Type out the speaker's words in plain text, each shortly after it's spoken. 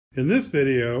In this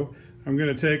video, I'm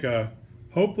going to take a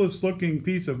hopeless looking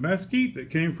piece of mesquite that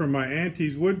came from my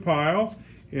auntie's wood pile,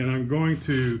 and I'm going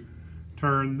to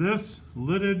turn this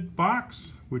lidded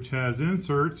box, which has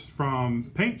inserts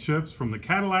from paint chips from the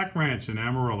Cadillac Ranch in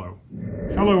Amarillo.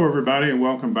 Hello everybody, and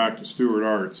welcome back to Stuart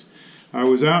Arts. I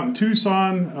was out in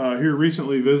Tucson here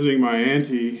recently visiting my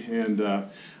auntie, and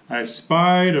I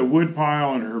spied a wood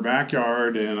pile in her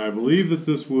backyard, and I believe that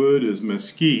this wood is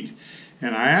mesquite.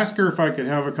 And I asked her if I could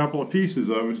have a couple of pieces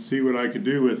of it to see what I could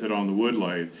do with it on the wood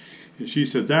lathe. And she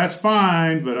said, "That's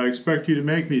fine, but I expect you to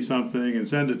make me something and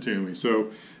send it to me." So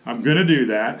I'm going to do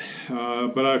that.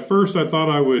 But first I thought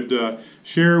I would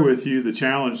share with you the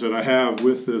challenge that I have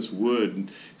with this wood and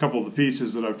a couple of the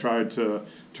pieces that I've tried to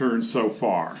turn so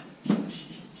far.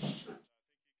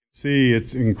 See,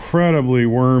 it's incredibly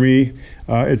wormy.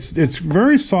 It's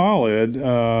very solid,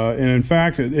 and in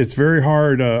fact, it's very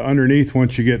hard underneath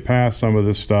once you get past some of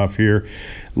this stuff here.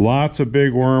 Lots of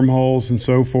big wormholes and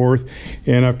so forth,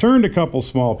 and I've turned a couple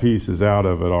small pieces out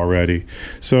of it already.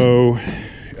 So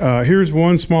here's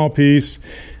one small piece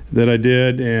that I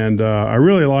did, and I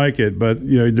really like it, but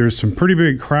you know, there's some pretty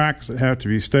big cracks that have to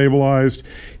be stabilized.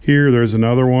 Here, there's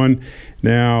another one.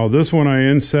 Now, this one I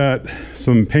inset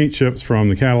some paint chips from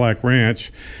the Cadillac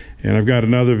Ranch, and I've got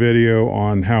another video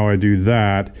on how I do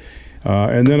that.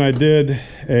 And then I did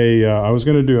I was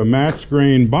going to do a matched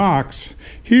grain box.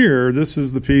 Here, this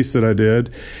is the piece that I did,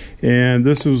 and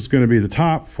this was going to be the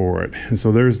top for it. And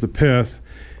so there's the pith,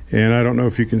 and I don't know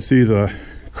if you can see the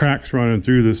cracks running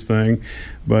through this thing,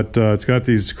 but it's got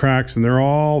these cracks, and they're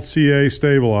all CA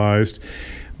stabilized.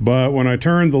 But when I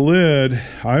turned the lid,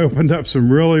 I opened up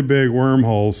some really big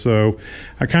wormholes, so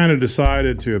I kind of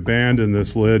decided to abandon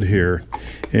this lid here.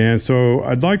 And so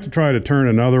I'd like to try to turn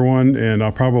another one, and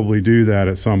I'll probably do that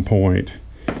at some point.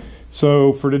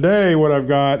 So for today, what I've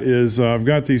got is I've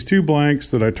got these two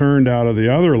blanks that I turned out of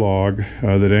the other log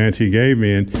that Auntie gave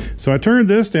me. And so I turned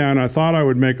this down. I thought I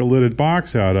would make a lidded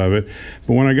box out of it.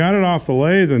 But when I got it off the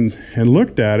lathe and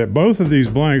looked at it, both of these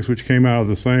blanks, which came out of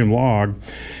the same log,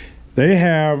 they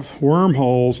have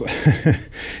wormholes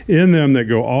in them that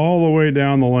go all the way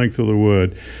down the length of the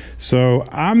wood. So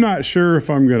I'm not sure if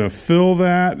I'm going to fill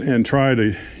that and try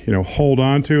to, you know, hold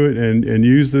on to it and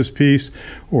use this piece,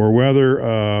 or whether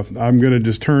I'm going to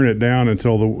just turn it down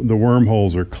until the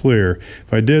wormholes are clear.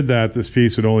 If I did that, this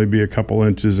piece would only be a couple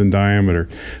inches in diameter.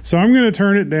 So I'm going to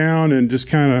turn it down and just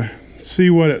kind of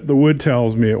see what the wood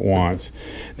tells me it wants.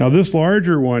 Now this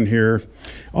larger one here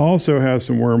also has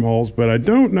some wormholes, but I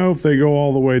don't know if they go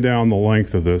all the way down the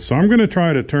length of this. So I'm going to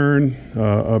try to turn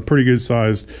a pretty good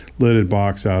sized lidded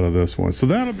box out of this one. So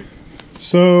that'll be.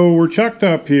 So we're chucked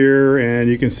up here, and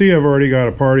you can see I've already got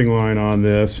a parting line on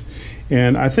this.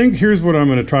 And I think here's what I'm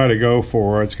going to try to go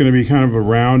for. It's going to be kind of a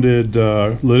rounded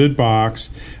lidded box.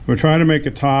 I'm going to try to make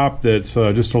a top that's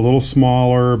just a little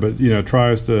smaller, but you know,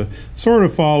 tries to sort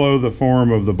of follow the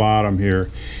form of the bottom here.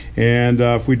 And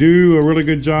if we do a really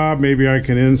good job, maybe I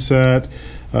can inset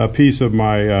a piece of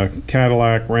my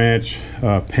Cadillac Ranch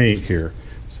paint here.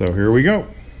 So here we go.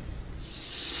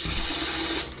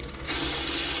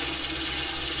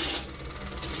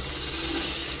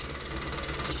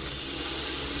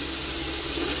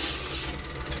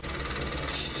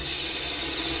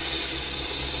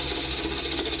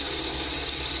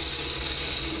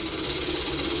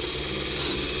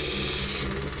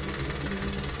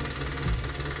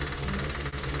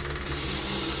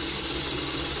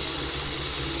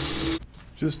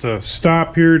 Just a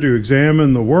stop here to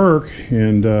examine the work,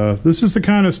 and this is the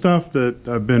kind of stuff that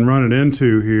I've been running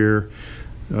into here.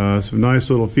 Some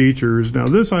nice little features. Now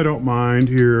this I don't mind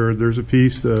here. There's a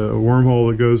piece, a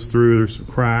wormhole that goes through. There's some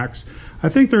cracks. I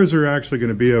think those are actually going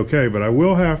to be okay, but I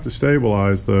will have to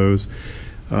stabilize those.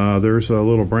 There's a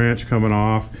little branch coming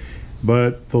off.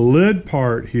 But the lid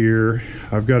part here,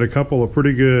 I've got a couple of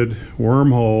pretty good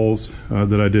wormholes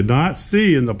that I did not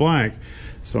see in the blank.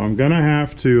 So I'm going to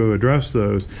have to address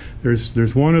those.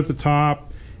 There's one at the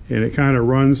top, and it kind of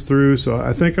runs through. So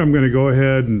I think I'm going to go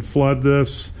ahead and flood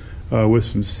this with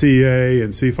some CA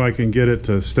and see if I can get it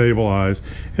to stabilize.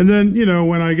 And then, you know,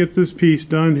 when I get this piece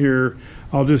done here,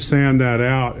 I'll just sand that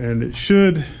out, and it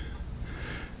should,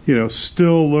 you know,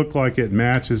 still look like it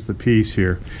matches the piece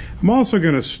here. I'm also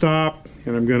going to stop,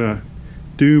 and I'm going to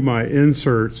do my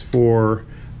inserts for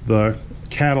the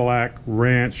Cadillac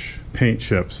Ranch paint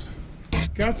chips.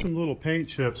 Got some little paint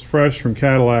chips fresh from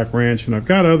Cadillac Ranch, and I've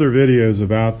got other videos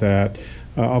about that.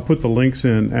 I'll put the links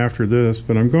in after this,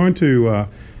 but I'm going to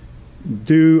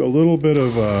do a little bit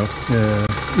of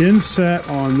inset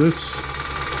on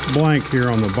this blank here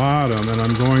on the bottom, and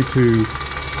I'm going to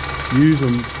use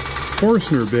a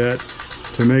Forstner bit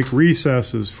to make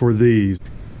recesses for these.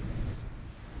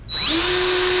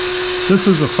 This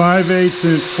is a 5/8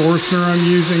 inch Forstner I'm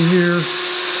using here,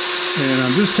 and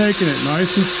I'm just taking it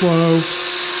nice and slow,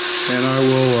 and I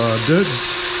will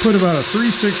put about a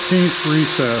 3/16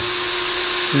 recess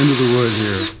into the wood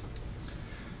here.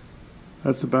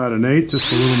 That's about an 1/8,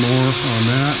 just a little more on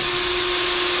that.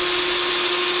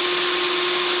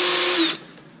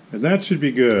 And that should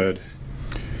be good.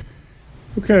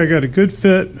 Okay, I got a good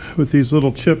fit with these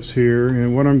little chips here,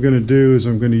 and what I'm going to do is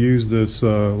I'm going to use this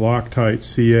Loctite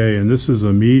CA, and this is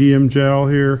a medium gel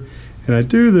here. And I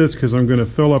do this because I'm going to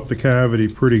fill up the cavity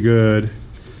pretty good,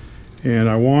 and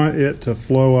I want it to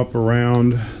flow up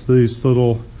around these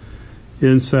little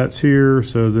insets here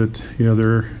so that, you know,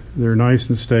 they're nice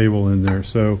and stable in there.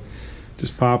 So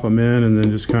just pop them in and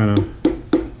then just kind of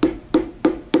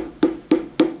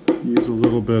use a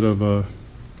little bit of a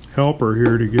helper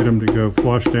here to get them to go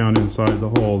flush down inside the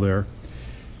hole there.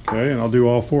 Okay, and I'll do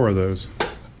all 4 of those.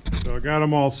 So I got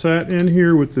them all set in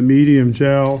here with the medium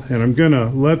gel, and I'm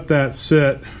gonna let that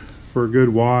sit for a good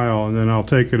while, and then I'll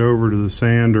take it over to the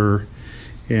sander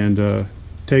and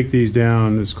take these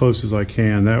down as close as I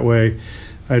can. That way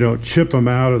I don't chip them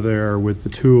out of there with the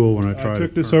tool when I try to. I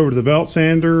took this over to the belt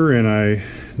sander and I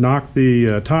knocked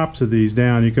the tops of these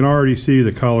down. You can already see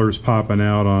the colors popping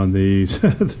out on these.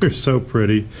 They're so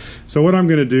pretty. So what I'm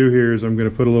going to do here is I'm going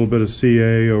to put a little bit of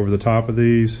CA over the top of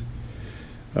these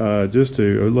just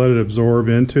to let it absorb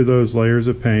into those layers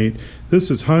of paint. This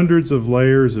is hundreds of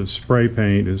layers of spray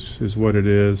paint is what it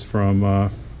is, from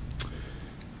all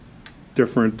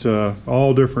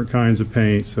different kinds of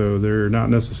paint, so they're not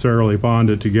necessarily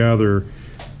bonded together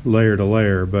layer to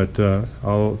layer, but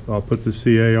I'll put the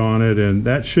CA on it, and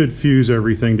that should fuse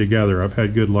everything together. I've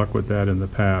had good luck with that in the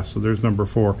past. So there's number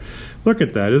 4. Look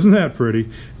at that, isn't that pretty?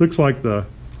 Looks like the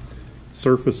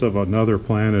surface of another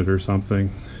planet or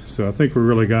something. So I think we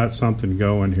really got something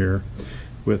going here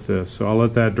with this. So I'll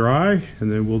let that dry,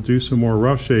 and then we'll do some more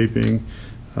rough shaping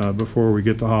before we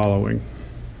get to hollowing.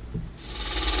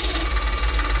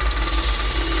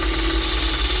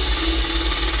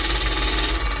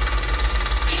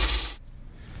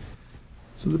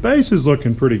 So the base is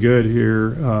looking pretty good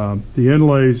here. The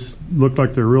inlays look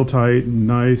like they're real tight and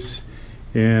nice,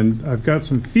 and I've got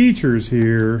some features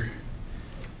here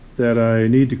that I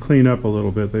need to clean up a little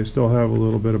bit. They still have a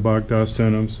little bit of bug dust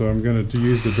in them, so I'm going to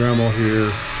use the Dremel here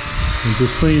and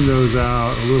just clean those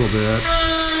out a little bit,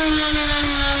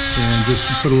 and just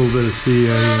put a little bit of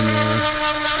CA in there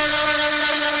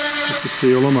just to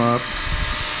seal them up,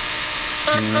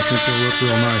 and I think they'll look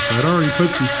real nice. I'd already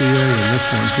put some CA in this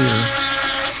one here.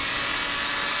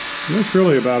 And that's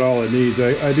really about all it needs.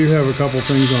 I do have a couple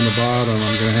things on the bottom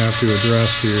I'm going to have to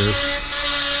address here,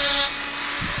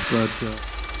 but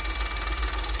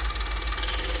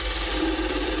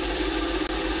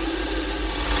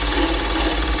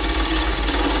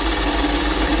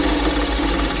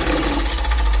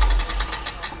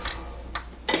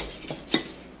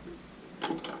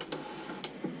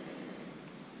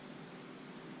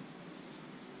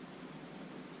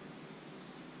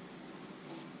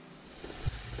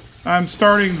I'm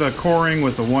starting the coring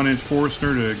with a 1-inch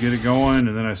Forstner to get it going,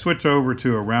 and then I switch over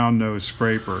to a round nose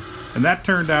scraper. And that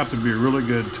turned out to be a really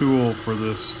good tool for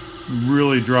this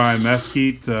really dry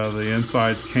mesquite. The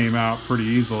insides came out pretty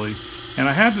easily. And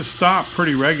I had to stop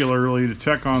pretty regularly to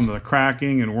check on the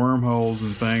cracking and wormholes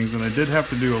and things, and I did have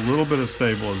to do a little bit of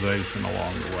stabilization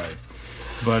along the way.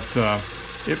 But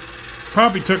it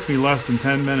probably took me less than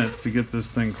 10 minutes to get this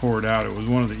thing cored out. It was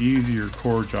one of the easier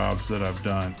core jobs that I've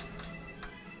done.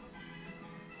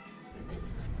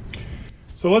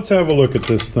 So let's have a look at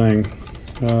this thing.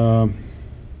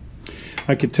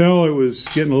 I could tell it was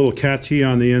getting a little catchy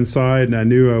on the inside, and I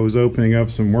knew I was opening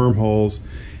up some wormholes,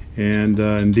 and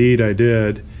indeed I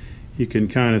did. You can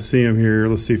kind of see them here.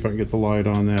 Let's see if I can get the light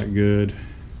on that good.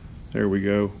 There we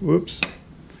go. Whoops.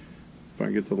 If I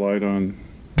can get the light on.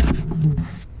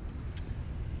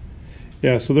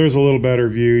 Yeah, so there's a little better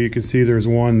view. You can see there's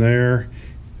one there,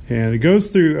 and it goes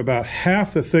through about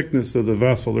half the thickness of the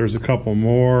vessel. There's a couple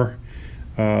more.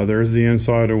 There's the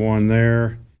inside of one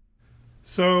there.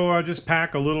 So I just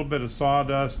pack a little bit of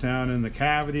sawdust down in the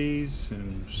cavities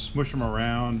and smush them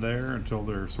around there until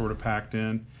they're sort of packed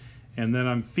in. And then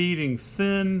I'm feeding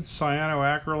thin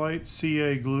cyanoacrylate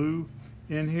CA glue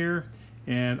in here.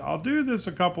 And I'll do this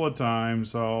a couple of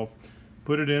times. I'll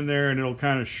put it in there and it'll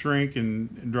kind of shrink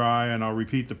and dry, and I'll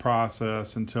repeat the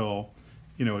process until,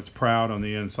 you know, it's proud on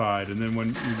the inside. And then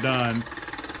when you're done,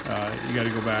 you got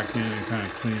to go back in and kind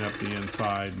of clean up the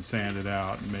inside and sand it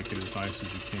out and make it as nice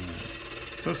as you can.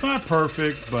 So it's not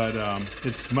perfect, but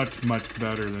it's much, much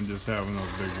better than just having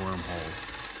those big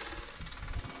wormholes.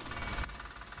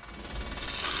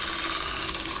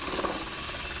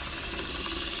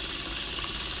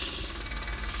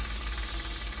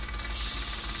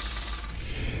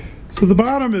 So the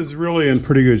bottom is really in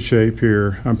pretty good shape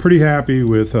here. I'm pretty happy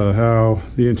with how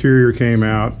the interior came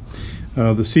out.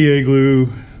 The CA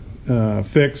glue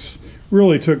fix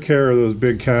really took care of those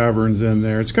big caverns in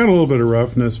there. It's got a little bit of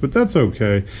roughness, but that's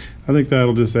okay. I think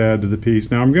that'll just add to the piece.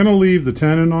 Now I'm going to leave the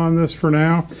tenon on this for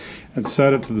now and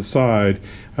set it to the side.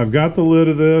 I've got the lid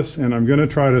of this, and I'm going to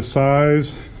try to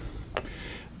size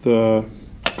the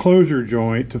closure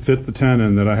joint to fit the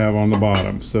tenon that I have on the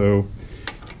bottom. So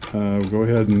go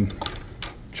ahead and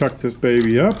chuck this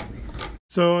baby up.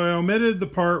 So I omitted the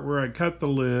part where I cut the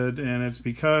lid, and it's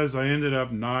because I ended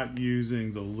up not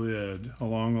using the lid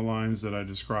along the lines that I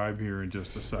describe here in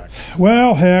just a second.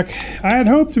 Well, heck, I had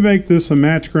hoped to make this a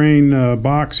match grain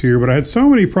box here, but I had so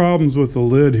many problems with the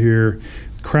lid here,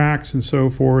 cracks and so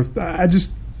forth. I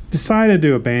just decided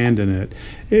to abandon it.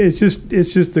 It's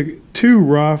just too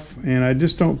rough, and I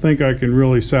just don't think I can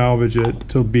really salvage it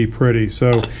to be pretty.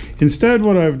 So instead,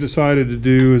 what I've decided to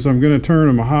do is I'm going to turn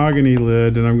a mahogany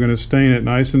lid, and I'm going to stain it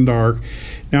nice and dark.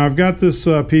 Now I've got this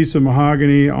piece of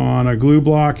mahogany on a glue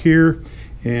block here,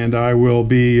 and I will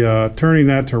be turning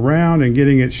that to round and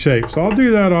getting it shaped. So I'll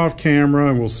do that off camera,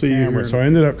 and we'll see you here. So I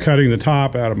ended up cutting the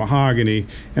top out of mahogany,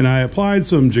 and I applied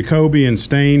some Jacobian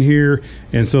stain here,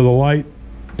 and so the light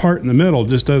part in the middle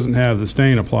just doesn't have the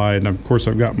stain applied, and of course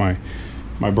I've got my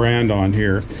brand on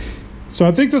here. So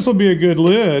I think this will be a good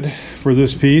lid for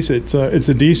this piece. It's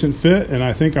a decent fit, and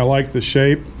I think I like the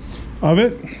shape of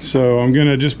it. So I'm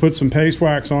gonna just put some paste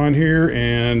wax on here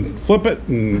and flip it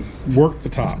and work the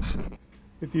top.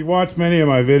 If you watch many of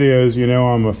my videos, you know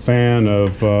I'm a fan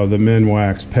of the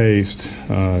Minwax paste.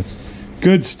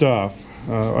 Good stuff.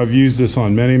 I've used this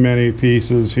on many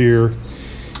pieces here,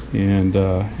 and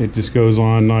it just goes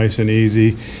on nice and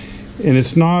easy, and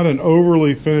it's not an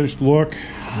overly finished look,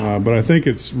 but I think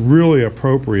it's really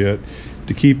appropriate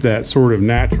to keep that sort of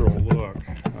natural look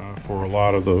for a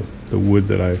lot of the wood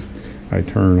that I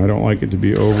turn. I don't like it to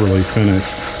be overly finished.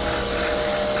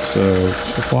 So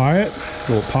apply it,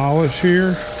 a little polish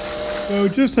here. So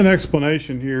just an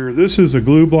explanation here. This is a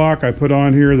glue block I put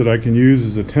on here that I can use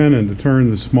as a tenon to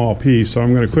turn the small piece. So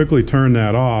I'm going to quickly turn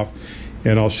that off,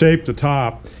 and I'll shape the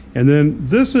top. And then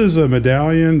this is a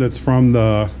medallion that's from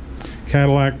the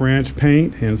Cadillac Ranch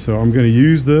paint, and so I'm going to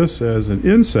use this as an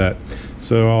inset.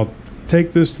 So I'll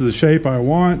take this to the shape I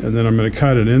want, and then I'm going to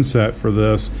cut an inset for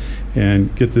this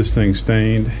and get this thing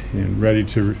stained and ready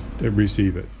to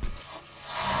receive it.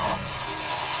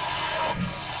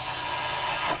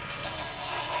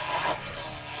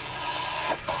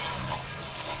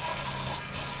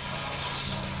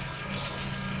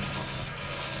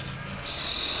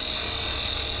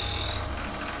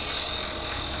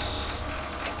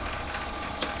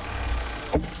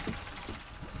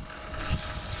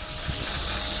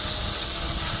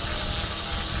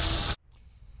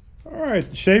 Alright,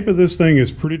 the shape of this thing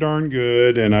is pretty darn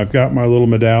good, and I've got my little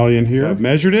medallion here. So I've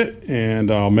measured it,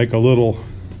 and I'll make a little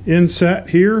inset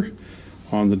here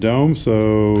on the dome.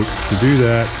 So to do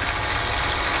that,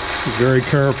 very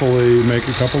carefully make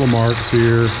a couple of marks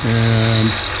here, and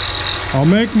I'll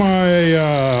make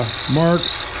my marks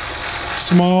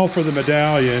small for the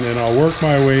medallion, and I'll work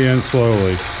my way in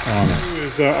slowly on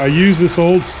it. I use this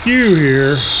old skew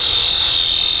here,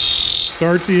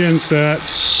 start the inset,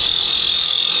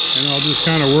 and I'll just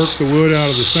kind of work the wood out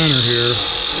of the center here.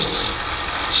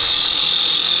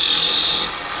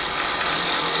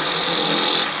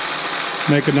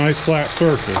 Make a nice flat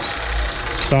surface.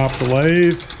 Stop the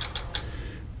lathe,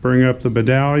 bring up the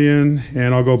medallion,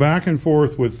 and I'll go back and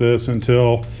forth with this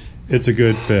until it's a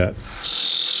good fit.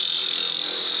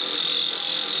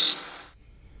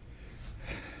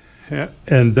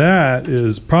 And that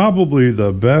is probably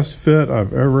the best fit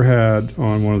I've ever had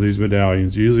on one of these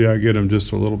medallions. Usually I get them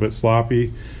just a little bit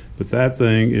sloppy, but that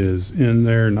thing is in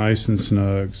there nice and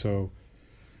snug. So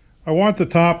I want the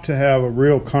top to have a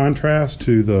real contrast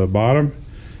to the bottom.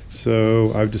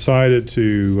 So I've decided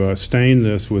to stain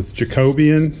this with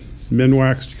Jacobian,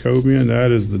 Minwax Jacobian.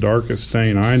 That is the darkest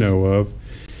stain I know of.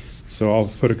 So I'll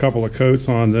put a couple of coats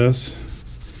on this.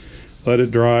 Let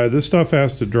it dry. This stuff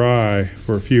has to dry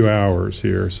for a few hours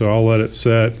here, so I'll let it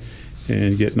set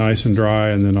and get nice and dry,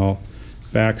 and then I'll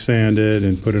back sand it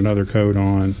and put another coat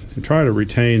on and try to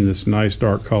retain this nice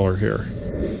dark color here.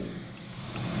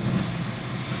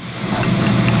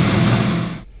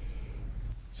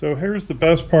 So here's the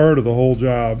best part of the whole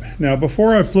job. Now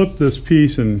before I flip this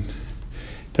piece and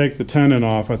take the tenon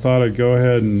off, I thought I'd go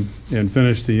ahead and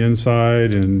finish the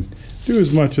inside and do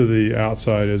as much of the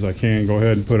outside as I can. Go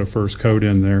ahead and put a first coat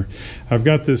in there. I've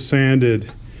got this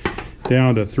sanded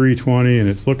down to 320, and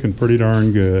it's looking pretty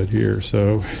darn good here.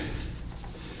 So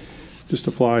just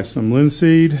apply some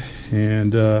linseed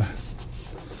and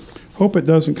Hope it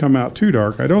doesn't come out too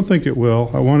dark. I don't think it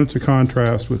will. I want it to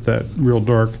contrast with that real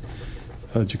dark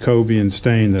Jacobian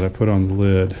stain that I put on the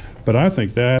lid. But I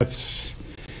think that's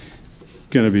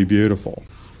going to be beautiful.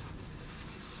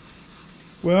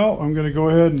 Well, I'm going to go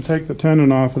ahead and take the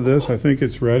tenon off of this. I think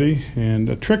it's ready. And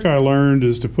a trick I learned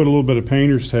is to put a little bit of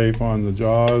painter's tape on the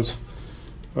jaws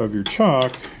of your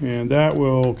chuck, and that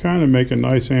will kind of make a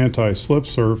nice anti-slip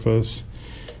surface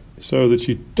so that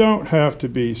you don't have to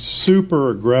be super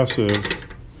aggressive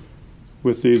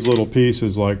with these little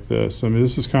pieces like this. I mean,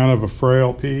 this is kind of a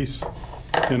frail piece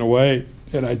in a way,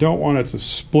 and I don't want it to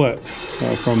split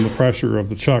from the pressure of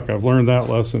the chuck. I've learned that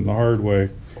lesson the hard way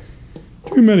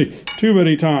too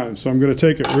many times. So I'm going to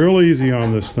take it real easy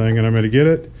on this thing, and I'm going to get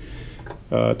it,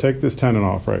 take this tenon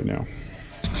off right now.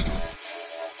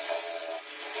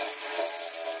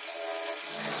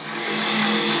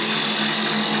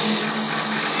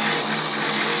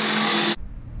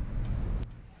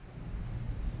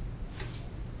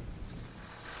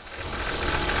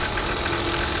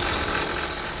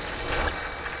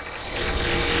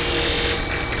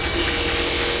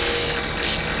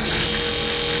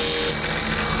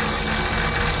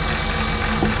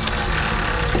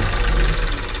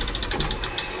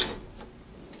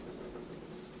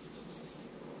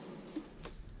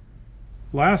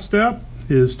 Last step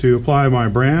is to apply my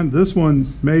brand. This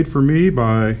one made for me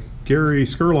by Gary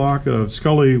Skurlock of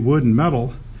Scully Wood and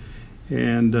Metal,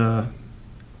 and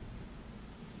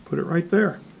put it right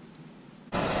there.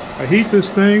 I heat this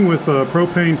thing with a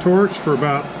propane torch for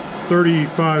about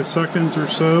 35 seconds or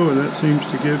so, and that seems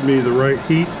to give me the right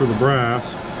heat for the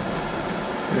brass.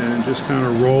 And just kind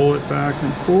of roll it back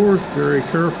and forth very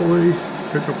carefully,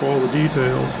 pick up all the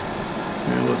details,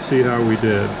 and let's see how we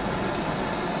did.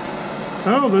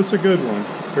 Oh, that's a good one.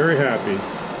 Very happy.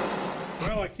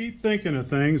 Well, I keep thinking of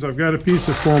things. I've got a piece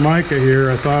of Formica here.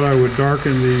 I thought I would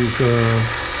darken these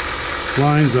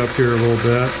lines up here a little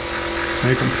bit,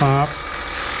 make them pop.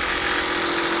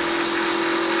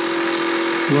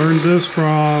 Learned this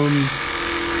from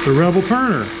the Rebel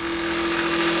Turner.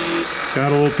 Got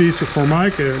a little piece of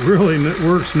Formica. It really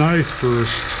works nice for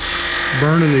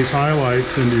burning these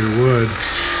highlights into your wood.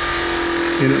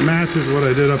 And it matches what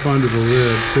I did up under the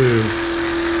lid too.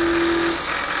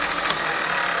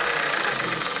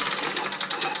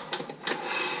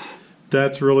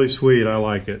 That's really sweet. I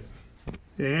like it.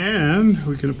 And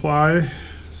we can apply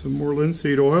some more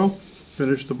linseed oil,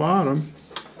 finish the bottom.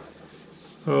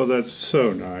 Oh, that's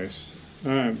so nice.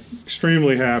 I'm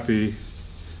extremely happy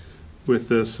with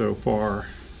this so far.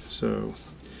 So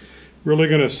really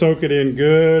going to soak it in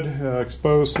good,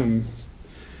 expose some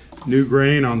new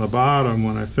grain on the bottom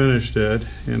when I finished it,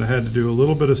 and I had to do a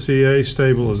little bit of CA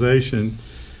stabilization,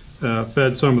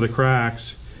 fed some of the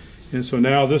cracks, and so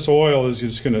now this oil is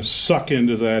just going to suck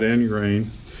into that end grain.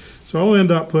 So I'll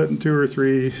end up putting 2 or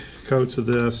 3 coats of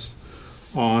this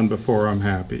on before I'm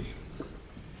happy.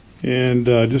 And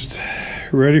just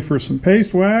ready for some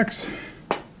paste wax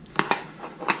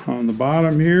on the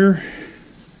bottom here.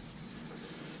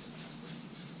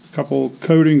 A couple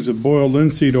coatings of boiled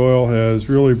linseed oil has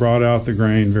really brought out the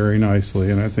grain very nicely,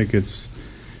 and I think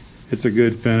it's a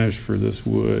good finish for this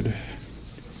wood.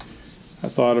 I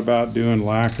thought about doing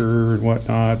lacquer and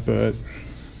whatnot, but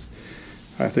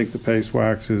I think the paste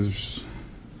wax is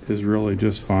really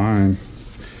just fine.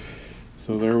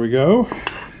 So there we go,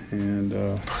 and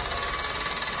polish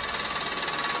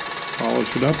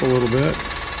it up a little bit.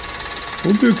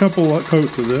 We'll do a couple of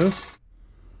coats of this.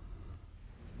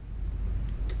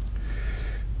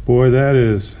 Boy, that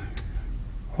is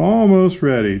almost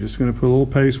ready. Just going to put a little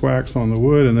paste wax on the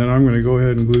wood, and then I'm going to go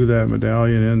ahead and glue that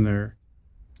medallion in there.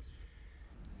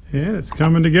 And it's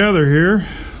coming together here.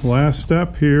 Last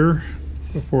step here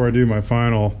before I do my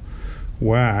final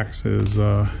wax is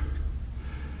to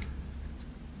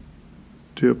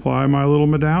apply my little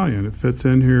medallion. It fits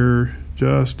in here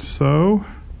just so.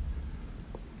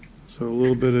 So a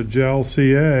little bit of gel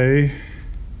CA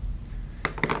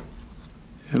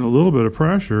and a little bit of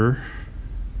pressure,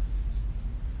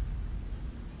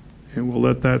 and we'll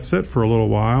let that sit for a little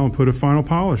while and put a final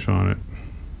polish on it.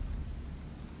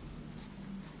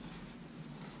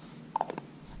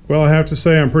 Well, I have to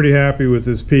say I'm pretty happy with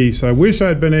this piece. I wish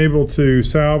I'd been able to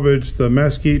salvage the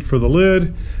mesquite for the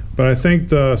lid, but I think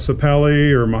the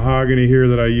sapelli or mahogany here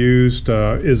that I used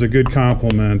is a good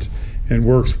complement and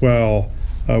works well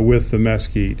with the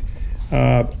mesquite.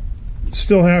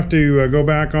 Still have to go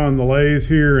back on the lathe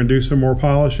here and do some more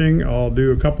polishing. I'll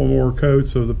do a couple more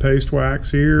coats of the paste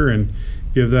wax here and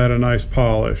give that a nice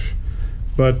polish.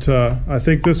 But I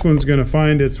think this one's going to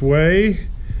find its way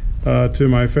to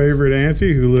my favorite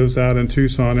auntie who lives out in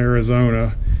Tucson,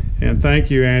 Arizona, And thank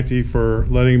you, Auntie, for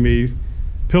letting me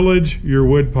pillage your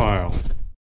wood pile.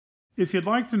 If you'd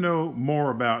like to know more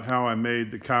about how I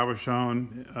made the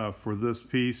cabochon for this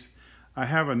piece, I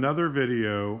have another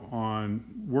video on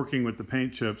working with the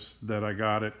paint chips that I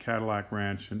got at Cadillac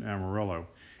Ranch in Amarillo.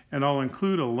 And I'll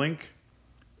include a link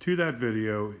to that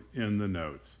video in the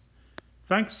notes.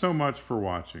 Thanks so much for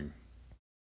watching.